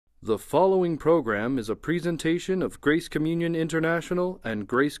The following program is a presentation of Grace Communion International and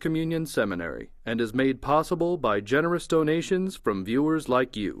Grace Communion Seminary and is made possible by generous donations from viewers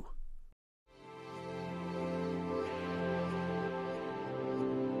like you.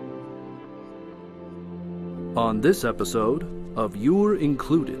 On this episode of You're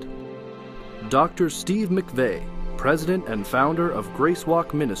Included, Dr. Steve McVey, President and founder of Grace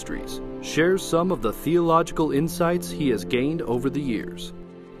Walk Ministries, shares some of the theological insights he has gained over the years.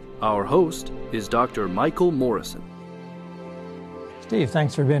 Our host is Dr. Michael Morrison. Steve,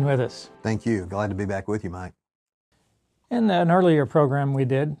 thanks for being with us. Thank you. Glad to be back with you, Mike. In an earlier program we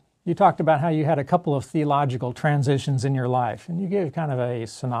did, you talked about how you had a couple of theological transitions in your life, and you gave kind of a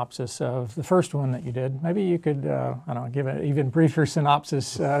synopsis of the first one that you did. Maybe you could, give an even briefer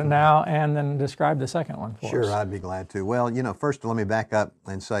synopsis now and then describe the second one for us. Sure, I'd be glad to. Well, first let me back up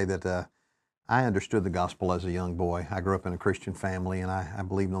and say that I understood the gospel as a young boy. I grew up in a Christian family, and I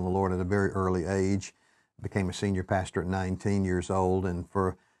believed on the Lord at a very early age. Became a senior pastor at 19 years old, and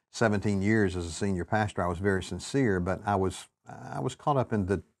for 17 years as a senior pastor, I was very sincere, but I was caught up in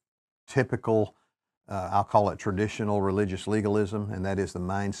the typical, I'll call it traditional religious legalism, and that is the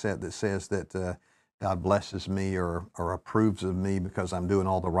mindset that says that God blesses me or approves of me because I'm doing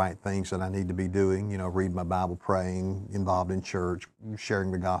all the right things that I need to be doing, read my Bible, praying, involved in church,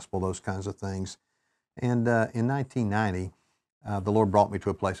 sharing the gospel, those kinds of things. And in 1990, the Lord brought me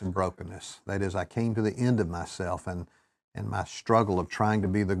to a place of brokenness. That is, I came to the end of myself and my struggle of trying to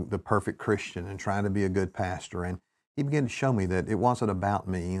be the perfect Christian and trying to be a good pastor. And He began to show me that it wasn't about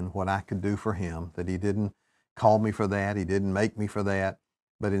me and what I could do for Him, that He didn't call me for that, He didn't make me for that,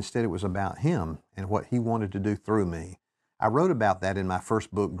 but instead it was about Him and what He wanted to do through me. I wrote about that in my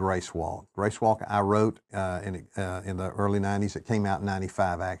first book, Grace Walk. Grace Walk I wrote in the early 90s. It came out in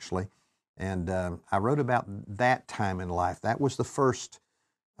 95, actually. And I wrote about that time in life. That was the first,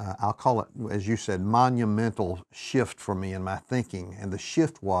 I'll call it, as you said, monumental shift for me in my thinking. And the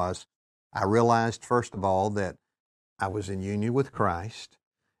shift was, I realized, first of all, that I was in union with Christ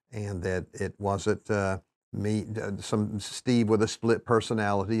and that it wasn't me, some Steve with a split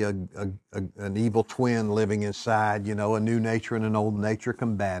personality, an evil twin living inside, a new nature and an old nature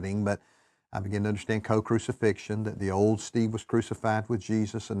combating. But I began to understand co-crucifixion, that the old Steve was crucified with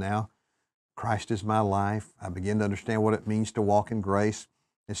Jesus and now Christ is my life. I began to understand what it means to walk in grace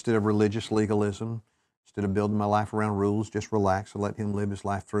instead of religious legalism, instead of building my life around rules, just relax and let Him live His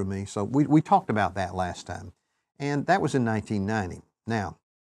life through me. So we talked about that last time. And that was in 1990. Now,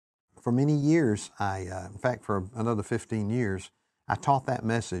 for many years, in fact, for another 15 years, I taught that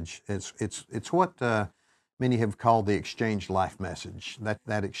message. It's what many have called the exchange life message.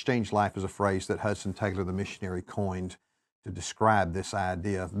 That exchange life is a phrase that Hudson Taylor, the missionary, coined to describe this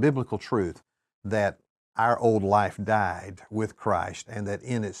idea of biblical truth, that our old life died with Christ and that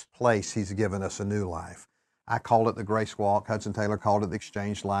in its place He's given us a new life. I called it the Grace Walk. Hudson Taylor called it the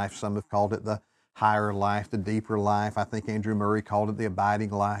exchange life. Some have called it the higher life, the deeper life. I think Andrew Murray called it the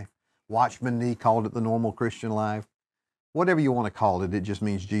abiding life. Watchman Nee called it the normal Christian life. Whatever you want to call it, it just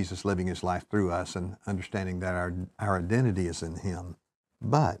means Jesus living His life through us and understanding that our identity is in Him.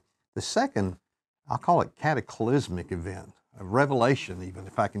 But the second, I'll call it cataclysmic event, a revelation even,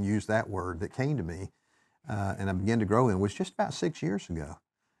 if I can use that word, that came to me and I began to grow in, was just about 6 years ago.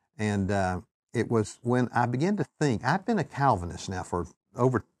 And it was when I began to think, I've been a Calvinist now for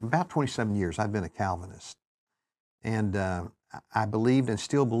over about 27 years. I've been a Calvinist. And I believed and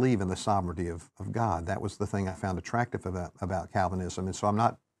still believe in the sovereignty of God. That was the thing I found attractive about Calvinism. And so I'm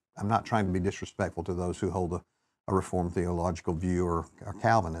not trying to be disrespectful to those who hold a Reformed theological view or are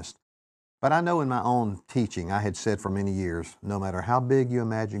Calvinist. But I know in my own teaching, I had said for many years, no matter how big you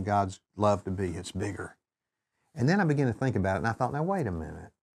imagine God's love to be, it's bigger. And then I began to think about it, and I thought, now wait a minute.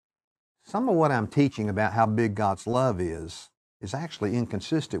 Some of what I'm teaching about how big God's love is actually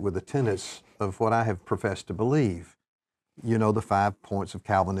inconsistent with the tenets of what I have professed to believe. The 5 points of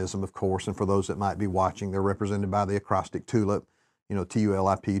Calvinism, of course, and for those that might be watching, they're represented by the acrostic TULIP,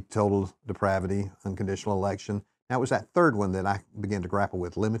 TULIP, total depravity, unconditional election. Now, it was that third one that I began to grapple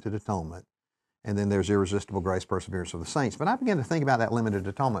with, limited atonement. And then there's irresistible grace, perseverance of the saints. But I began to think about that limited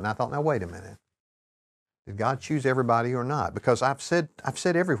atonement, and I thought, now, wait a minute. Did God choose everybody or not? Because I've said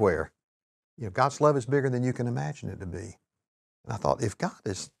everywhere, God's love is bigger than you can imagine it to be. And I thought, if God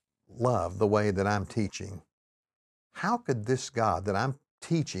is love the way that I'm teaching, how could this God that I'm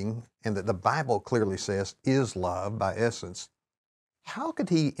teaching and that the Bible clearly says is love by essence, how could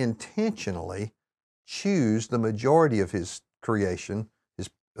He intentionally choose the majority of His creation, His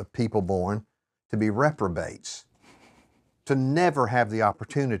people born, to be reprobates, to never have the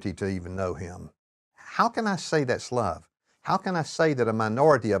opportunity to even know Him? How can I say that's love? How can I say that a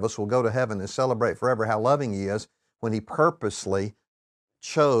minority of us will go to heaven and celebrate forever how loving He is when He purposely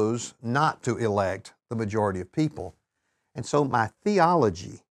chose not to elect the majority of people? And so my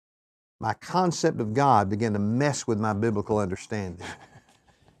theology, my concept of God began to mess with my biblical understanding.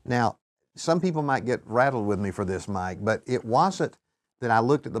 Now, some people might get rattled with me for this, Mike, but it wasn't that I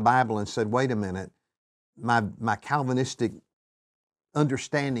looked at the Bible and said, wait a minute, my Calvinistic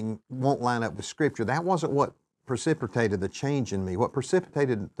understanding won't line up with Scripture. That wasn't what precipitated the change in me. What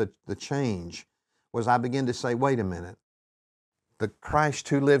precipitated the change was I began to say, wait a minute, the Christ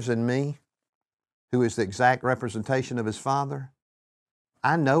who lives in me, who is the exact representation of His Father,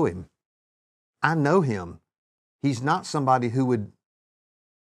 I know Him. I know Him. He's not somebody who would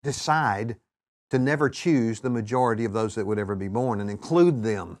decide to never choose the majority of those that would ever be born and include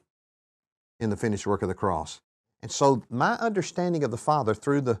them in the finished work of the cross. And so my understanding of the Father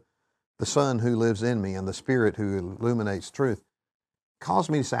through the Son who lives in me and the Spirit who illuminates truth caused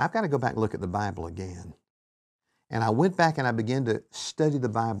me to say, I've got to go back and look at the Bible again. And I went back and I began to study the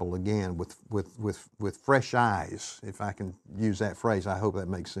Bible again with fresh eyes, if I can use that phrase. I hope that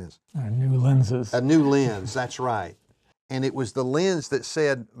makes sense. New lenses. A new lens, that's right. And it was the lens that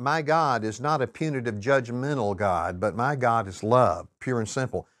said, my God is not a punitive, judgmental God, but my God is love, pure and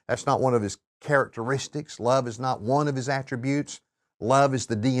simple. That's not one of His characteristics. Love is not one of His attributes. Love is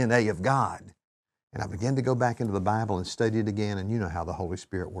the DNA of God. And I began to go back into the Bible and study it again, and you know how the Holy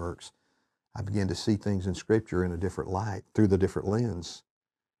Spirit works. I began to see things in Scripture in a different light, through the different lens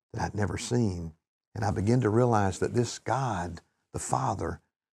that I'd never seen. And I began to realize that this God, the Father,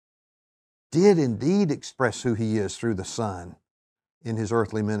 did indeed express who He is through the Son in His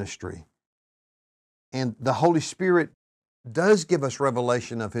earthly ministry. And the Holy Spirit does give us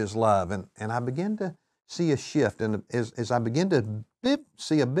revelation of His love. And I began to see a shift. And as I began to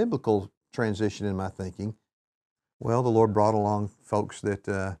see a biblical transition in my thinking, well, the Lord brought along folks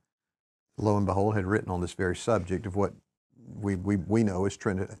that, lo and behold, had written on this very subject of what we know as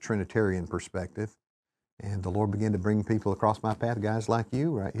a Trinitarian perspective. And the Lord began to bring people across my path, guys like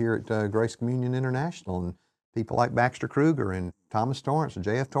you right here at Grace Communion International, and people like Baxter Kruger and Thomas Torrance and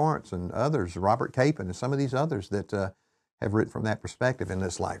J.F. Torrance and others, Robert Capon and some of these others that have written from that perspective. And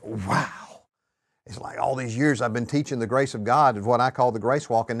it's like, wow. It's like all these years I've been teaching the grace of God is what I call the grace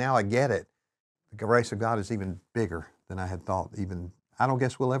walk, and now I get it. The grace of God is even bigger than I had thought. I don't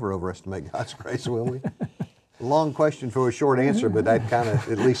guess we'll ever overestimate God's grace, will we? Long question for a short answer, but that kind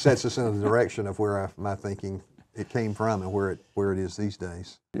of at least sets us in the direction of where my thinking it came from and where it is these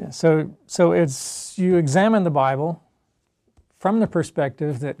days. Yeah, so it's you examine the Bible from the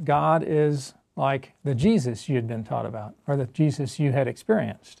perspective that God is like the Jesus you had been taught about, or the Jesus you had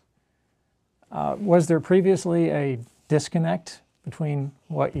experienced. Was there previously a disconnect between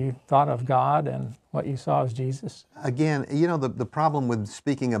what you thought of God and what you saw as Jesus? Again, you know, the problem with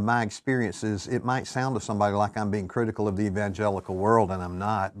speaking of my experiences, it might sound to somebody like I'm being critical of the evangelical world, and I'm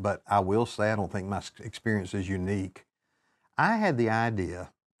not, but I will say I don't think my experience is unique. I had the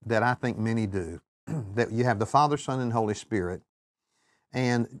idea that I think many do, that you have the Father, Son, and Holy Spirit,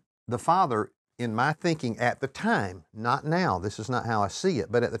 and the Father, in my thinking at the time, not now, this is not how I see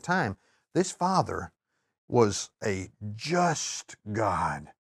it, but at the time, this Father was a just God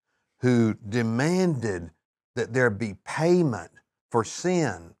who demanded that there be payment for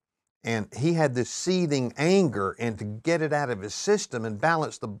sin. And He had this seething anger, and to get it out of His system and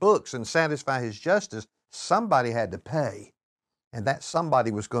balance the books and satisfy His justice, somebody had to pay. And that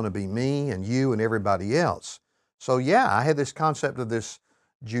somebody was going to be me and you and everybody else. So yeah, I had this concept of this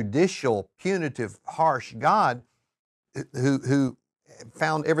judicial, punitive, harsh God who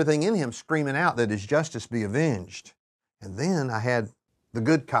found everything in Him screaming out that His justice be avenged. And then I had the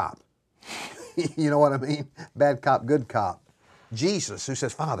good cop. You know what I mean? Bad cop, good cop. Jesus, who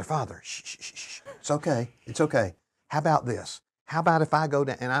says, Father, shh, shh, shh, shh. It's okay. It's okay. How about this? How about if I go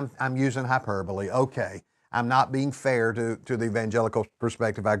down, and I'm using hyperbole, okay. I'm not being fair to the evangelical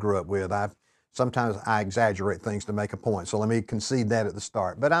perspective I grew up with. Sometimes I exaggerate things to make a point, so let me concede that at the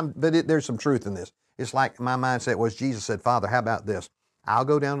start. But there's some truth in this. It's like my mindset was, Jesus said, Father, how about this? I'll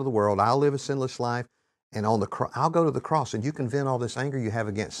go down to the world, I'll live a sinless life, and I'll go to the cross, and you can vent all this anger you have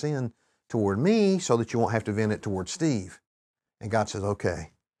against sin toward me so that you won't have to vent it toward Steve. And God says,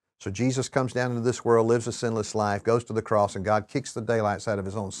 okay. So Jesus comes down into this world, lives a sinless life, goes to the cross, and God kicks the daylights out of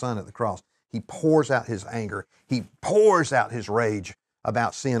His own Son at the cross. He pours out His anger. He pours out His rage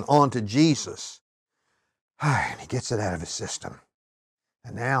about sin onto Jesus. And He gets it out of His system.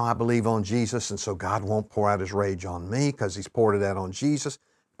 And now I believe on Jesus, and so God won't pour out His rage on me because He's poured it out on Jesus.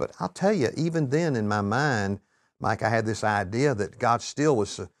 But I'll tell you, even then in my mind, Mike, I had this idea that God still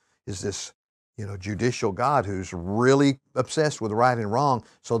is this, judicial God who's really obsessed with right and wrong,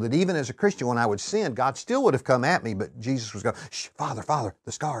 so that even as a Christian, when I would sin, God still would have come at me, but Jesus was going, shh, Father,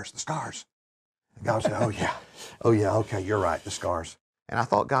 the scars. And God said, oh yeah, okay, you're right, the scars. And I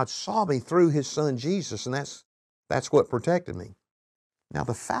thought God saw me through His Son Jesus, and that's what protected me. Now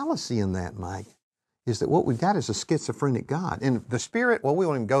the fallacy in that, Mike, is that what we've got is a schizophrenic God. And the Spirit, well, we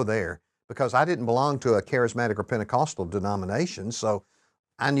won't even go there, because I didn't belong to a charismatic or Pentecostal denomination, so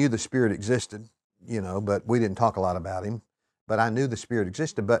I knew the Spirit existed, but we didn't talk a lot about Him. But I knew the Spirit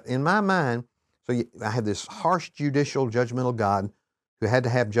existed. But in my mind, I had this harsh, judicial, judgmental God who had to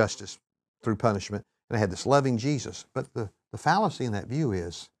have justice through punishment, and I had this loving Jesus. But the fallacy in that view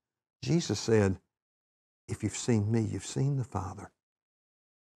is, Jesus said, if you've seen me, you've seen the Father.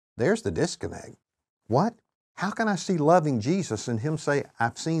 There's the disconnect. What? How can I see loving Jesus and Him say,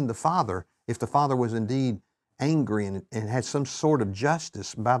 I've seen the Father, if the Father was indeed angry and had some sort of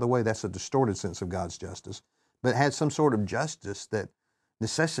justice? By the way, that's a distorted sense of God's justice, but had some sort of justice that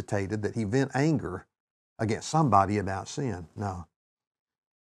necessitated that He vent anger against somebody about sin. No.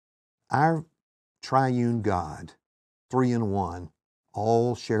 Our triune God, 3 in 1,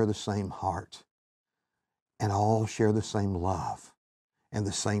 all share the same heart and all share the same love and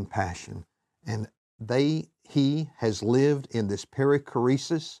the same passion. And He has lived in this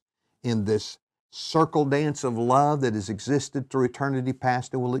perichoresis, in this circle dance of love that has existed through eternity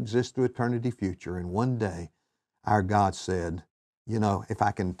past and will exist through eternity future. And one day, our God said, if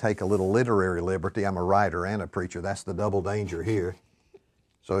I can take a little literary liberty, I'm a writer and a preacher. That's the double danger here.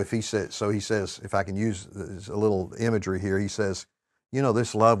 He says, if I can use a little imagery here, He says,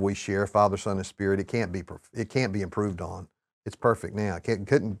 this love we share, Father, Son, and Spirit, it can't be improved on. It's perfect now. It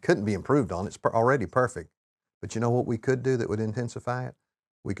couldn't be improved on. It's already perfect. But you know what we could do that would intensify it?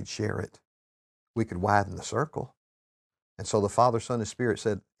 We could share it. We could widen the circle. And so the Father, Son, and Spirit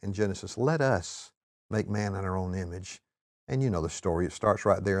said in Genesis, let us make man in our own image. And you know the story. It starts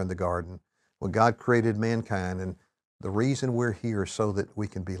right there in the garden when God created mankind. And the reason we're here is so that we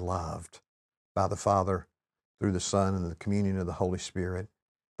can be loved by the Father through the Son and the communion of the Holy Spirit.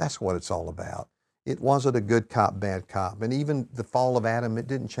 That's what it's all about. It wasn't a good cop, bad cop. And even the fall of Adam, it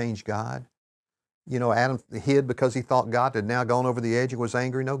didn't change God. Adam hid because he thought God had now gone over the edge and was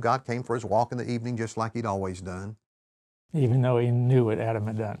angry. No, God came for his walk in the evening just like He'd always done. Even though He knew what Adam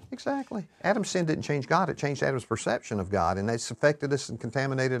had done. Exactly. Adam's sin didn't change God. It changed Adam's perception of God. And it's affected us and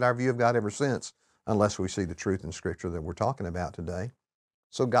contaminated our view of God ever since, unless we see the truth in Scripture that we're talking about today.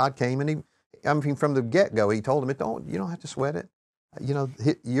 So God came and from the get-go, He told him, you don't have to sweat it.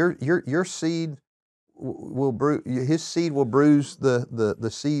 Your seed will bruise, his seed will bruise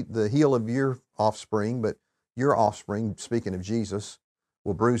the heel of your offspring, but your offspring, speaking of Jesus,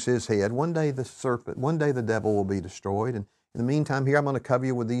 will bruise his head. One day the devil will be destroyed. And in the meantime, here I'm going to cover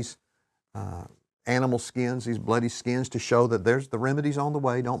you with these animal skins, these bloody skins, to show that there's the remedies on the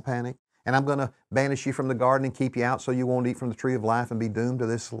way. Don't panic. And I'm going to banish you from the garden and keep you out so you won't eat from the tree of life and be doomed to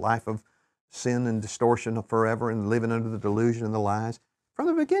this life of sin and distortion forever and living under the delusion and the lies. From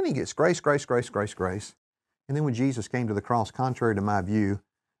the beginning, it's grace, grace, grace, grace, grace. And then when Jesus came to the cross, contrary to my view,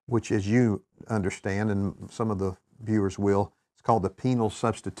 which as you understand, and some of the viewers will, it's called the penal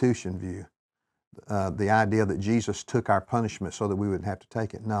substitution view. The idea that Jesus took our punishment so that we wouldn't have to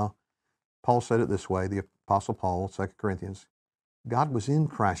take it. No, Paul said it this way, the Apostle Paul, 2 Corinthians, God was in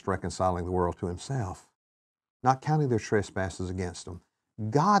Christ reconciling the world to Himself, not counting their trespasses against them.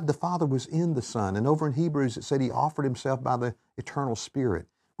 God the Father was in the Son, and over in Hebrews it said He offered Himself by the eternal Spirit.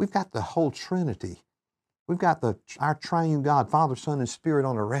 We've got the whole Trinity. We've got our triune God, Father, Son, and Spirit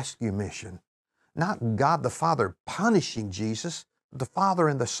on a rescue mission. Not God the Father punishing Jesus, but the Father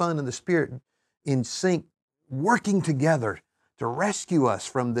and the Son and the Spirit in sync, working together to rescue us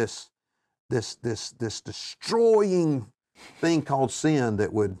from this destroying thing called sin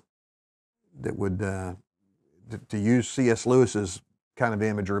that would to use C.S. Lewis's kind of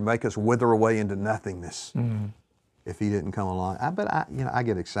imagery, make us wither away into nothingness. If He didn't come along. I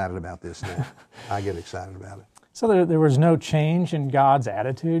get excited about this now. I get excited about it. So there was no change in God's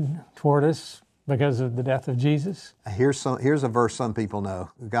attitude toward us because of the death of Jesus? Here's a verse some people know.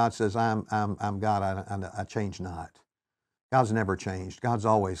 God says, I'm God, I change not. God's never changed. God's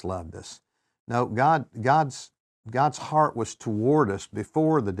always loved us. No, God's heart was toward us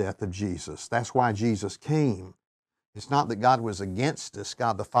before the death of Jesus. That's why Jesus came. It's not that God was against us,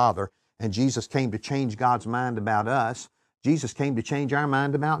 God the Father, and Jesus came to change God's mind about us. Jesus came to change our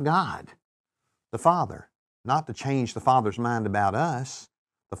mind about God, the Father, not to change the Father's mind about us.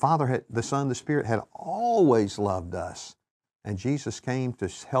 The Father, the Son, the Spirit had always loved us. And Jesus came to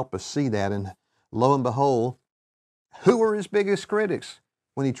help us see that. And lo and behold, who were His biggest critics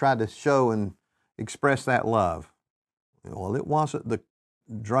when He tried to show and expressed that love? Well, it wasn't the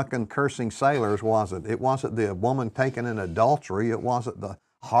drunken, cursing sailors, was it? It wasn't the woman taken in adultery. It wasn't the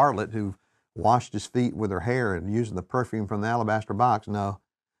harlot who washed his feet with her hair and using the perfume from the alabaster box. No,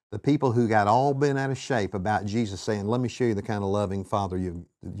 the people who got all bent out of shape about Jesus saying, let me show you the kind of loving Father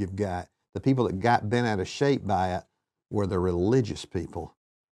you've got. The people that got bent out of shape by it were the religious people.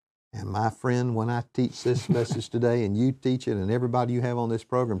 And my friend, when I teach this message today and you teach it and everybody you have on this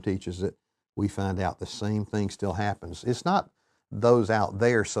program teaches it, we find out the same thing still happens. It's not those out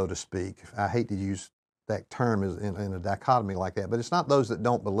there, so to speak. I hate to use that term in a dichotomy like that, but it's not those that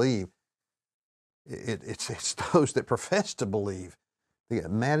don't believe. It's those that profess to believe. They get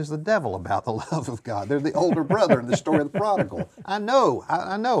mad as the devil about the love of God. They're the older brother in the story of the prodigal. I know.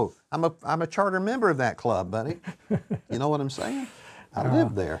 I'm a charter member of that club, buddy. You know what I'm saying? I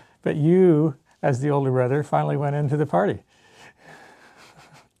live there. But you, as the older brother, finally went into the party.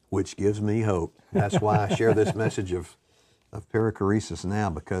 Which gives me hope. That's why I share this message of perichoresis now,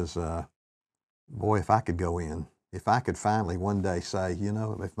 because, boy, if I could go in, if I could finally one day say,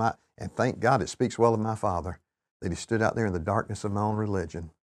 and thank God it speaks well of my father, that he stood out there in the darkness of my own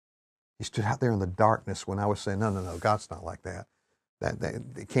religion. He stood out there in the darkness when I was saying, no, God's not like that. That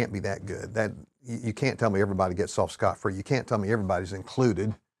it can't be that good. That you can't tell me everybody gets off scot-free. You can't tell me everybody's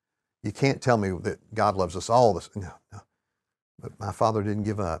included. You can't tell me that God loves us all. No. But my father didn't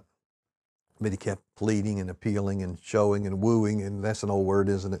give up. But he kept pleading and appealing and showing and wooing, and that's an old word,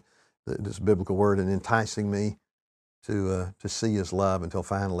 isn't it? This biblical word, and enticing me to see his love until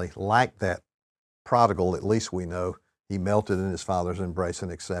finally, like that prodigal, at least we know, he melted in his father's embrace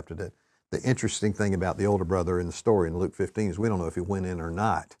and accepted it. The interesting thing about the older brother in the story in Luke 15 is we don't know if he went in or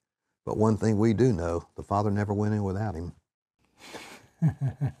not. But one thing we do know, the father never went in without him.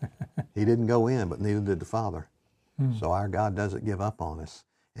 He didn't go in, but neither did the Father. So our God doesn't give up on us.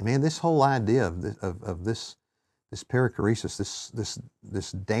 And man, this whole idea of this perichoresis,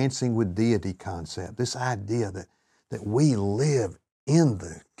 this dancing with deity concept, this idea that we live in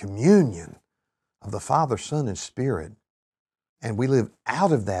the communion of the Father, Son, and Spirit, and we live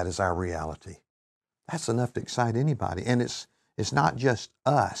out of that as our reality, that's enough to excite anybody. And it's not just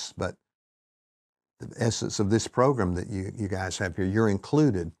us, but the essence of this program that you guys have here, you're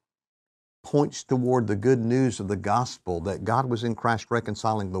included, points toward the good news of the gospel that God was in Christ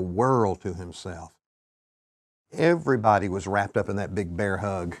reconciling the world to himself. Everybody was wrapped up in that big bear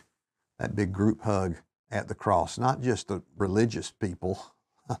hug, that big group hug at the cross, not just the religious people.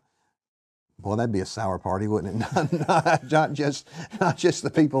 Boy, that'd be a sour party, wouldn't it? not just the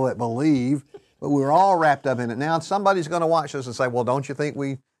people that believe, but we're all wrapped up in it. Now, somebody's going to watch us and say, well, don't you think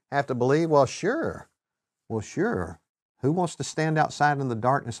we have to believe? Well, sure. Who wants to stand outside in the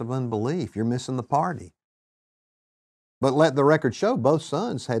darkness of unbelief? You're missing the party. But let the record show both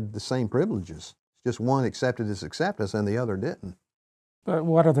sons had the same privileges. Just one accepted his acceptance and the other didn't. But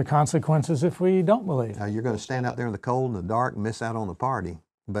what are the consequences if we don't believe? Now, you're going to stand out there in the cold and the dark and miss out on the party.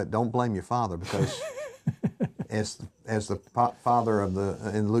 But don't blame your father, because as the father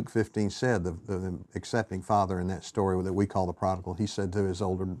in Luke 15 said, the accepting father in that story that we call the prodigal, he said to his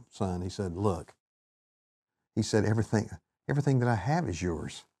older son, he said, look, he said, everything that I have is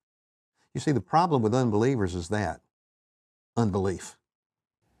yours. You see, the problem with unbelievers is that unbelief.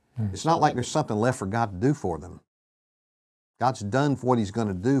 It's not like there's something left for God to do for them. God's done what he's going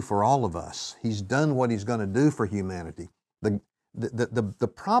to do for all of us. He's done what he's going to do for humanity.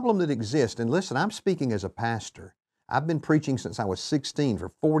 The problem that exists, and listen, I'm speaking as a pastor. I've been preaching since I was 16. For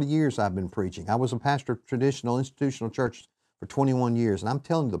 40 years I've been preaching. I was a pastor of traditional institutional church for 21 years. And I'm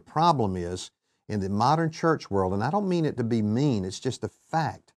telling you, the problem is in the modern church world, and I don't mean it to be mean, it's just a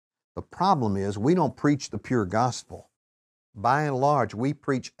fact. The problem is we don't preach the pure gospel. By and large, we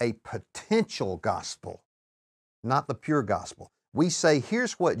preach a potential gospel, not the pure gospel. We say,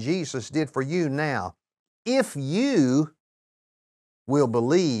 here's what Jesus did for you now. If you will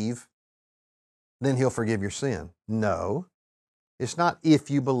believe, then he'll forgive your sin. No, it's not if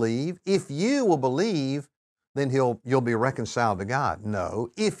you believe. If you will believe, then you'll be reconciled to God. No,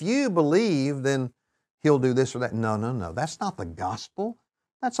 if you believe, then he'll do this or that. No. That's not the gospel.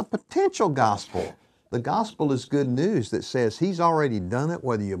 That's a potential gospel. The gospel is good news that says he's already done it,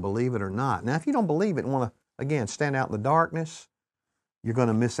 whether you believe it or not. Now, if you don't believe it and want to, again, stand out in the darkness, you're going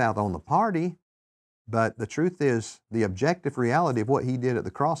to miss out on the party. But the truth is, the objective reality of what he did at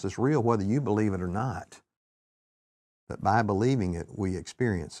the cross is real, whether you believe it or not. But by believing it, we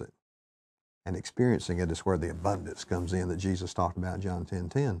experience it. And experiencing it is where the abundance comes in that Jesus talked about in John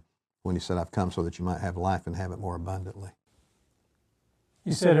 10:10, when he said, I've come so that you might have life and have it more abundantly.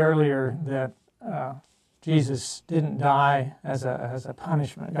 You said earlier that Jesus didn't die as a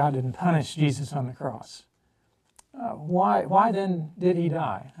punishment. God didn't punish Jesus on the cross. Why then did he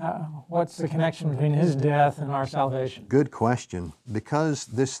die? What's the connection between his death and our salvation? Good question. Because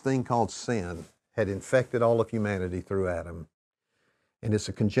this thing called sin had infected all of humanity through Adam, and it's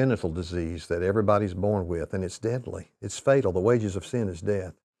a congenital disease that everybody's born with, and it's deadly. It's fatal. The wages of sin is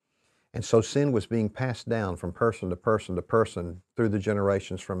death. And so sin was being passed down from person to person to person through the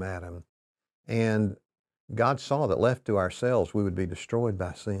generations from Adam. And God saw that left to ourselves, we would be destroyed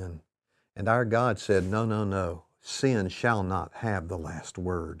by sin. And our God said, no, no, no. Sin shall not have the last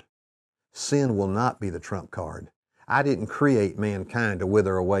word. Sin will not be the trump card. I didn't create mankind to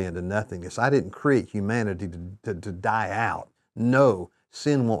wither away into nothingness. I didn't create humanity to die out. No,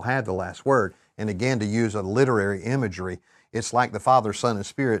 sin won't have the last word. And again, to use a literary imagery, it's like the Father, Son, and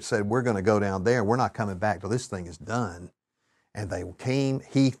Spirit said, we're going to go down there. We're not coming back till this thing is done. And they came.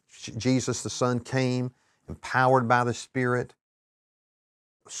 Jesus the Son came, empowered by the Spirit,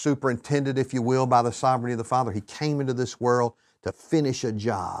 superintended, if you will, by the sovereignty of the Father. He came into this world to finish a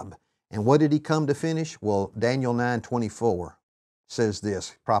job. And what did he come to finish? Well, Daniel 9:24 says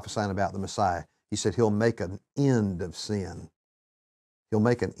this, prophesying about the Messiah. He said he'll make an end of sin. He'll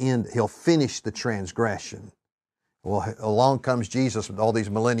make an end. He'll finish the transgression. Well, along comes Jesus all these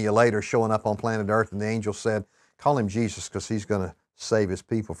millennia later showing up on planet Earth, and the angel said, call him Jesus because he's going to save his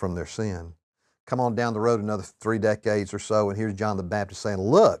people from their sin. Come on down the road another 3 decades or so, and here's John the Baptist saying,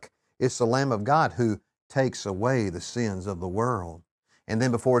 look, it's the Lamb of God who takes away the sins of the world. And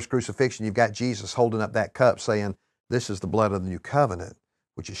then before his crucifixion, you've got Jesus holding up that cup saying, this is the blood of the new covenant,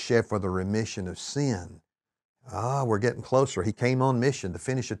 which is shed for the remission of sin. We're getting closer. He came on mission to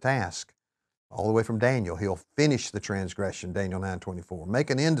finish a task. All the way from Daniel, he'll finish the transgression, Daniel 9:24, make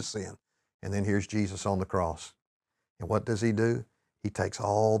an end to sin. And then here's Jesus on the cross. And what does he do? He takes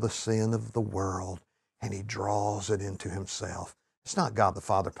all the sin of the world and he draws it into himself. It's not God the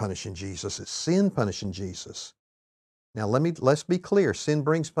Father punishing Jesus, it's sin punishing Jesus. Now let's be clear, sin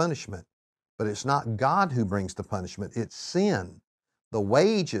brings punishment, but it's not God who brings the punishment, it's sin. The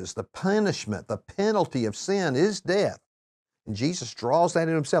wages, the punishment, the penalty of sin is death. And Jesus draws that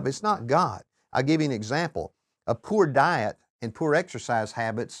into himself. It's not God. I'll give you an example. A poor diet and poor exercise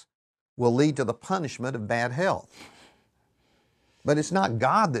habits will lead to the punishment of bad health. But it's not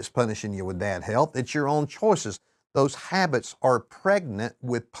God that's punishing you with bad health. It's your own choices. Those habits are pregnant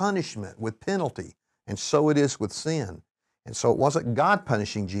with punishment, with penalty. And so it is with sin. And so it wasn't God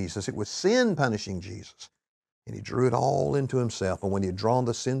punishing Jesus. It was sin punishing Jesus. And he drew it all into himself. And when he had drawn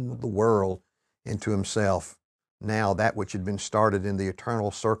the sin of the world into himself, now that which had been started in the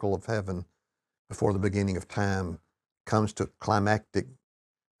eternal circle of heaven before the beginning of time comes to climactic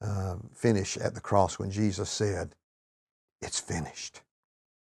finish at the cross when Jesus said, it's finished.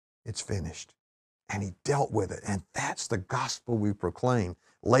 It's finished. And he dealt with it. And that's the gospel we proclaim.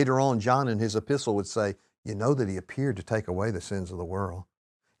 Later on, John in his epistle would say, you know that he appeared to take away the sins of the world.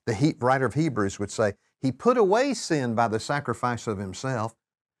 The writer of Hebrews would say, he put away sin by the sacrifice of himself.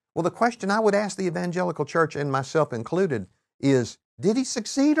 Well, the question I would ask the evangelical church, and myself included, is, did he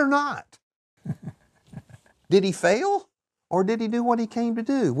succeed or not? Did he fail? Or did he do what he came to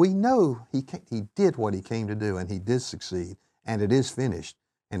do? We know he did what he came to do, and he did succeed, and it is finished,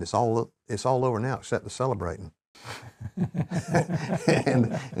 and it's all over now except the celebrating.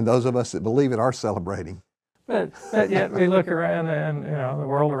 and those of us that believe it are celebrating. But yet we look around and the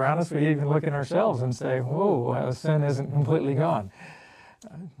world around us, we even look at ourselves and say, whoa, sin isn't completely gone.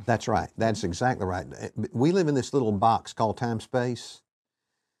 That's right. That's exactly right. We live in this little box called time-space,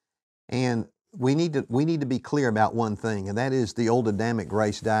 and we need to be clear about one thing, and that is the old Adamic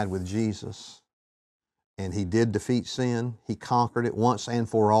race died with Jesus, and he did defeat sin. He conquered it once and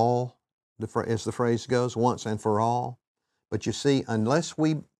for all, as the phrase goes, once and for all. But you see, unless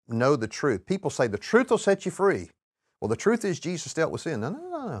we know the truth, people say the truth will set you free. Well, the truth is Jesus dealt with sin.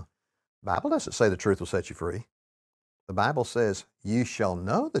 No. The Bible doesn't say the truth will set you free. The Bible says you shall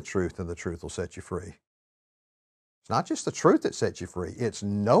know the truth and the truth will set you free. It's not just the truth that sets you free. It's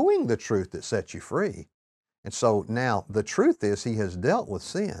knowing the truth that sets you free. And so now the truth is he has dealt with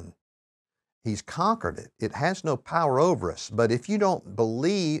sin. He's conquered it. It has no power over us. But if you don't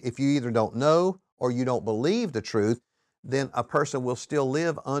believe, if you either don't know or you don't believe the truth, then a person will still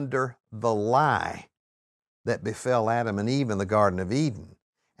live under the lie that befell Adam and Eve in the Garden of Eden.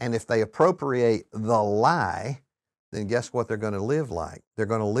 And if they appropriate the lie, then guess what they're going to live like? They're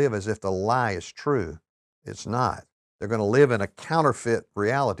going to live as if the lie is true. It's not. They're going to live in a counterfeit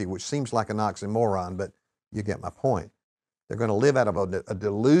reality, which seems like an oxymoron, but you get my point. They're going to live out of a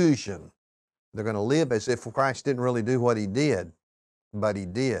delusion. They're going to live as if Christ didn't really do what he did, but he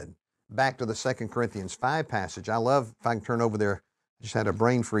did. back to the 2 Corinthians 5 passage. I love, if I can turn over there, I just had a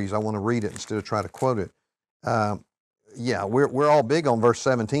brain freeze. I want to read it instead of try to quote it. We're all big on verse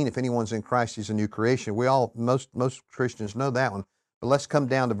 17. If anyone's in Christ, he's a new creation. Most Christians know that one. But let's come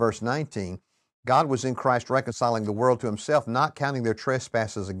down to verse 19. God was in Christ reconciling the world to himself, not counting their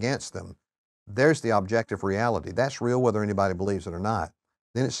trespasses against them. There's the objective reality. That's real whether anybody believes it or not.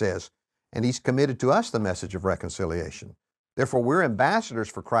 Then it says, and he's committed to us the message of reconciliation. Therefore, we're ambassadors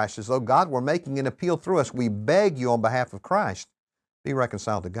for Christ, as though God were making an appeal through us. We beg you on behalf of Christ, be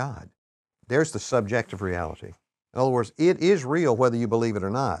reconciled to God. There's the subjective reality. In other words, it is real whether you believe it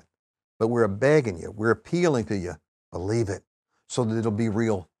or not. But we're begging you, we're appealing to you, believe it, so that it'll be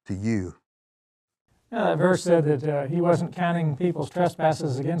real to you. Now, that verse said that he wasn't counting people's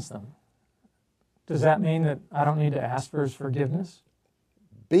trespasses against them. Does that mean that I don't need to ask for his forgiveness?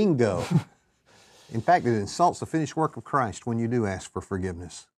 Bingo. In fact, it insults the finished work of Christ when you do ask for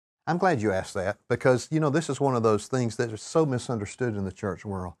forgiveness. I'm glad you asked that because, this is one of those things that is so misunderstood in the church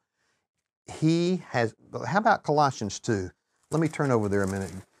world. How about Colossians 2? Let me turn over there a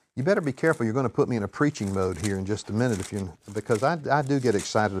minute. You better be careful. You're going to put me in a preaching mode here in just a minute because I do get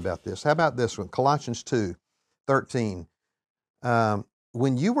excited about this. How about this one? Colossians 2:13.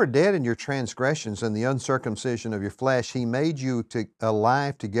 When you were dead in your transgressions and the uncircumcision of your flesh, he made you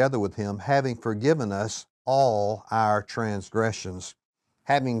alive together with him, having forgiven us all our transgressions,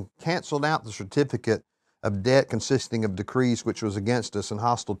 having canceled out the certificate of debt consisting of decrees which was against us and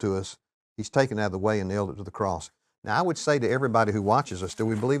hostile to us. He's taken it out of the way and nailed it to the cross. Now, I would say to everybody who watches us, do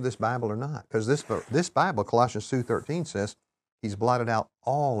we believe this Bible or not? Because this Bible, Colossians 2:13, says he's blotted out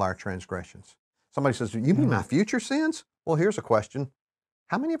all our transgressions. Somebody says, you mean my future sins? Well, here's a question.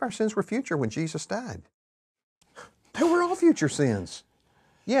 How many of our sins were future when Jesus died? They were all future sins.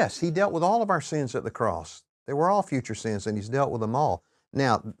 Yes, he dealt with all of our sins at the cross. They were all future sins, and he's dealt with them all.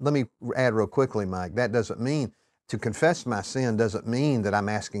 Now, let me add real quickly, Mike, that doesn't mean, to confess my sin doesn't mean that I'm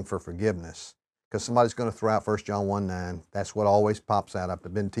asking for forgiveness. Because somebody's going to throw out 1 John 1:9. That's what always pops out.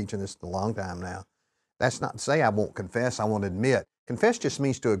 I've been teaching this a long time now. That's not to say I won't confess, I won't admit. Confess just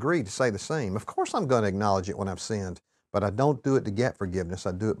means to agree, to say the same. Of course I'm going to acknowledge it when I've sinned, but I don't do it to get forgiveness.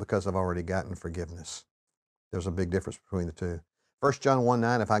 I do it because I've already gotten forgiveness. There's a big difference between the two. 1 John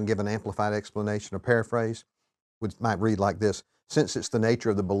 1:9, if I can give an amplified explanation or paraphrase, might read like this. Since it's the nature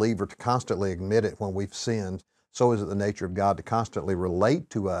of the believer to constantly admit it when we've sinned, so is it the nature of God to constantly relate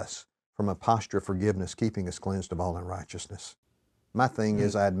to us from a posture of forgiveness, keeping us cleansed of all unrighteousness. My thing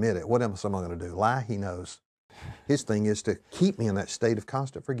is I admit it. What else am I going to do? Lie? He knows. His thing is to keep me in that state of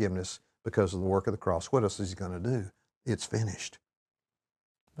constant forgiveness because of the work of the cross. What else is he going to do? It's finished.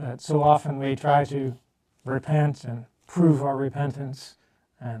 But so often we try to repent and prove our repentance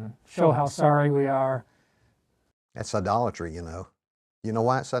and show how sorry we are. That's idolatry, You know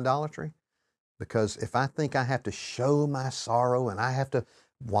why it's idolatry? Because if I think I have to show my sorrow and I have to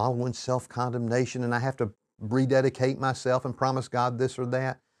wallow in self-condemnation and I have to rededicate myself and promise God this or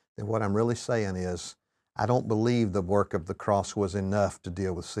that, then what I'm really saying is I don't believe the work of the cross was enough to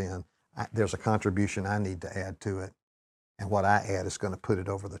deal with sin. There's a contribution I need to add to it. And what I add is going to put it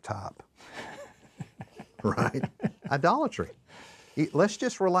over the top. Right? Idolatry. Let's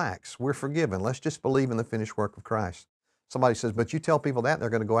just relax. We're forgiven. Let's just believe in the finished work of Christ. Somebody says, but you tell people that, they're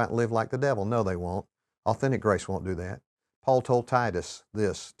going to go out and live like the devil. No, they won't. Authentic grace won't do that. Paul told Titus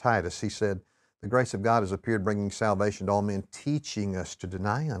this. Titus, he said, the grace of God has appeared, bringing salvation to all men, teaching us to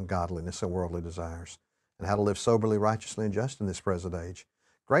deny ungodliness and worldly desires, and how to live soberly, righteously, and just in this present age.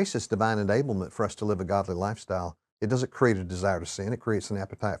 Grace is divine enablement for us to live a godly lifestyle. It doesn't create a desire to sin. It creates an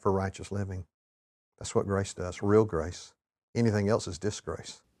appetite for righteous living. That's what grace does, real grace. Anything else is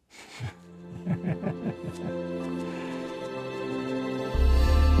disgrace.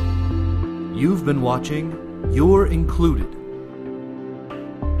 You've been watching You're Included,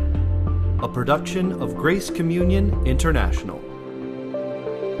 a production of Grace Communion International.